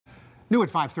New at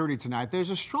 5:30 tonight, there's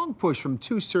a strong push from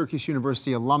two Syracuse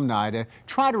University alumni to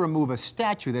try to remove a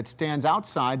statue that stands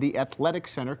outside the Athletic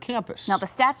Center campus. Now, the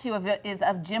statue is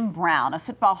of Jim Brown, a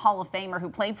football Hall of Famer who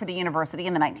played for the university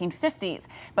in the 1950s.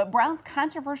 But Brown's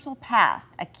controversial past,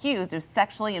 accused of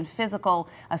sexually and physical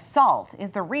assault,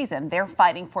 is the reason they're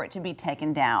fighting for it to be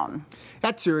taken down.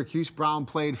 At Syracuse, Brown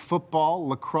played football,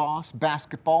 lacrosse,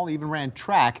 basketball, even ran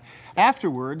track.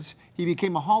 Afterwards, he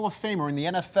became a Hall of Famer in the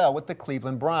NFL with the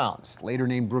Cleveland Browns. Later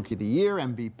named Rookie of the Year,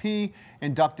 MVP,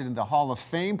 inducted into the Hall of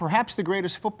Fame, perhaps the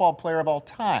greatest football player of all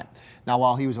time. Now,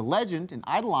 while he was a legend and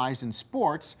idolized in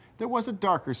sports, there was a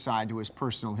darker side to his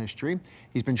personal history.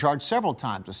 He's been charged several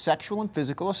times with sexual and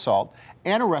physical assault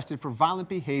and arrested for violent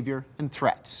behavior and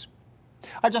threats.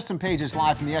 Our Justin Page is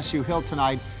live from the SU Hill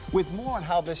tonight with more on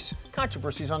how this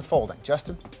controversy is unfolding.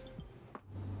 Justin?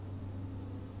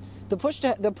 The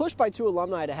push by two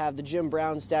alumni to have the Jim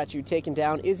Brown statue taken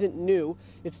down isn't new.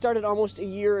 It started almost a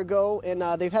year ago, and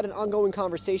they've had an ongoing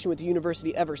conversation with the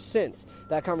university ever since.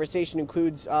 That conversation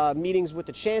includes meetings with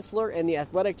the chancellor and the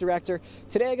athletic director.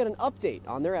 Today I got an update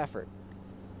on their effort.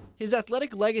 His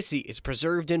athletic legacy is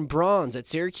preserved in bronze at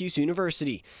Syracuse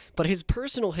University, but his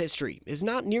personal history is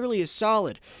not nearly as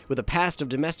solid, with a past of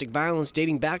domestic violence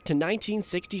dating back to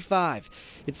 1965.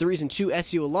 It's the reason two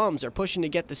SU alums are pushing to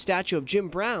get the statue of Jim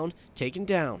Brown taken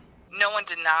down. No one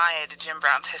denied Jim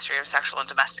Brown's history of sexual and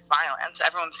domestic violence.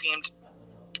 Everyone seemed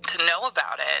to know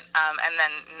about it and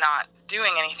then not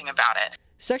doing anything about it.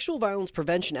 Sexual violence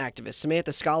prevention activist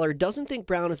Samantha Scholar doesn't think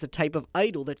Brown is the type of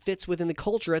idol that fits within the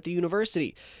culture at the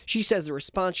university. She says the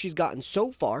response she's gotten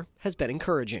so far has been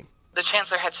encouraging. The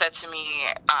chancellor had said to me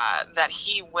that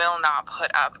he will not put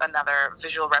up another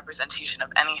visual representation of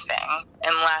anything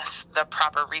unless the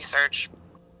proper research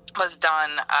was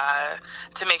done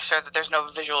to make sure that there's no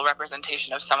visual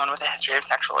representation of someone with a history of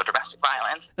sexual or domestic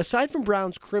violence. Aside from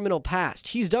Brown's criminal past,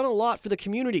 he's done a lot for the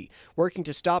community, working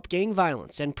to stop gang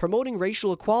violence and promoting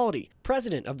racial equality.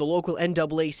 President of the local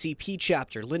NAACP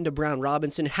chapter, Linda Brown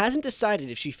Robinson, hasn't decided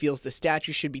if she feels the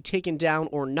statue should be taken down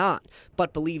or not,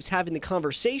 but believes having the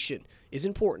conversation is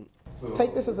important.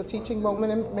 Take this as a teaching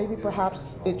moment, and maybe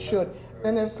perhaps it should.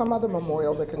 And there's some other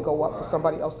memorial that can go up for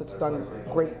somebody else that's done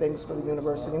great things for the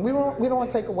university. And we don't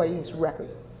want to take away his record,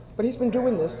 but he's been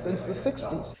doing this since the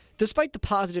 60s. Despite the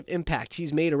positive impact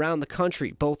he's made around the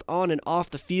country, both on and off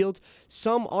the field,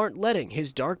 some aren't letting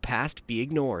his dark past be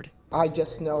ignored. I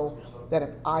just know that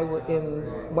if I were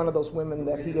in one of those women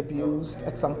that he abused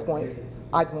at some point,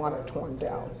 I'd want it torn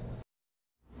down.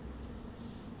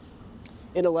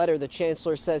 In a letter, the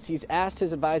chancellor says he's asked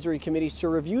his advisory committees to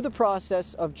review the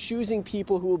process of choosing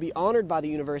people who will be honored by the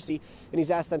university, and he's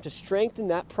asked them to strengthen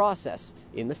that process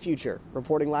in the future.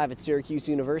 Reporting live at Syracuse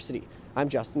University, I'm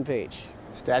Justin Page.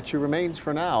 Statue remains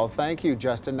for now. Thank you,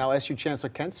 Justin. Now, SU Chancellor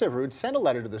Kent Syverud sent a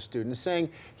letter to the students saying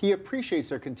he appreciates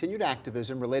their continued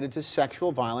activism related to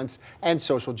sexual violence and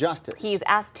social justice. He's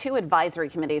asked two advisory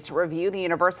committees to review the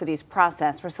university's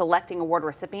process for selecting award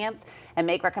recipients and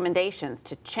make recommendations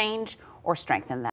to change or strengthen them.